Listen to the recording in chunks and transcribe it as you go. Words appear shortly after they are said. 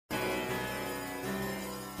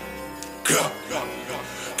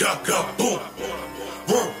Got, boom.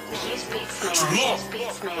 Word.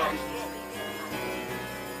 Beats, man.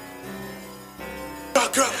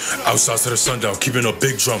 Outside to the sundown, keeping a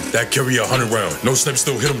big drum that carry 100 round. No snipes,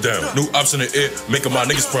 still hit them down. New ops in the air, making my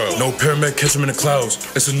niggas proud. No paramedic, catch them in the clouds.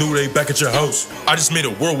 It's a new day back at your house. I just made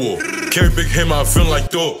a world war. Carry big hammer, I'm feeling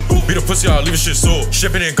like Thor. Beat a pussy, I'll leave a shit sore.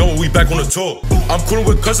 Shipping and going, we back on the tour. I'm coolin'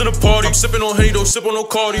 with cousin the party. I'm sipping on Henny, don't sip on no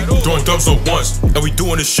Cardi. Throwing dubs up once, and we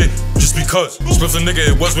doing this shit just because. Split the nigga,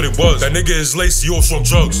 it was what it was. That nigga is lazy, off from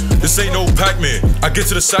drugs. This ain't no Pac-Man. I get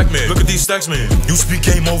to the sack, man. Look at these stacks, man. You speak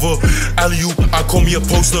game over. Alley-oop, I call me a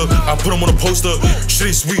poster. I put him on a poster.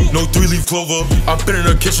 Shit ain't sweet, no 3-leaf clover. I've been in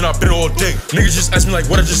the kitchen, I've been all day. Niggas just ask me like,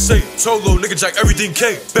 what I just say? Told little nigga jack everything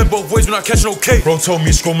K. Bend both ways when I catch no K. Bro told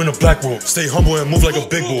me scroll in a black roll. Stay humble and move like a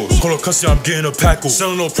big boy. Call a cussy, I'm getting a packle.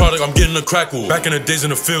 Selling no product, I'm getting a crackle. Back in the days in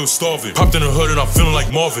the field, starving. Popped in the hood and I'm feeling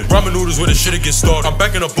like Marvin. Ramen noodles where the shit it get started. I'm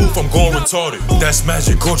back in the booth, I'm going retarded. That's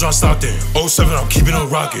magic, Go John Stockton. 07, I'm keeping a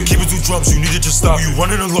rocket. Keep it 2 drums, you need to just stop. When you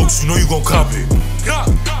running the lokes, you know you gon' cop it.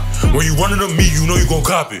 When you running to me, you know you gon'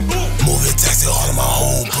 cop it. Moving taxi all in my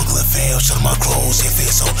home, Brooklyn fam, shut my clothes, yeah,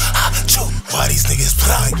 feel so hot, choke. Why these niggas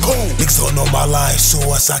play? Niggas don't know my life, so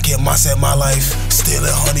I kept myself my life.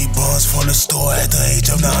 Stealing honey buns from the store at the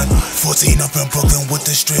age of 9. 14 up in Brooklyn with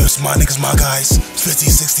the strips, my niggas, my guys. 50,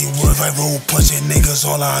 60 wood, right road, punching niggas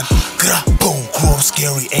online. Boom, grew up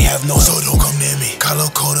scary, ain't have no, so don't come near me.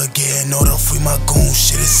 Color code again, know to free my goon,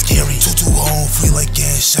 shit is scary. 2-2 home, free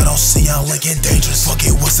again, shout out, see y'all Lincoln dangerous. Fuck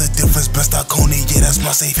it, what's the difference? Best I Coney, yeah, that's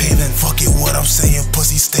my safe haven. Fuck it, what I'm saying,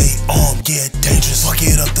 pussy stay armed, yeah, dangerous. Fuck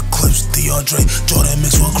it up the clips, DeAndre, Jordan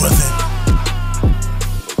mixed with Griffin.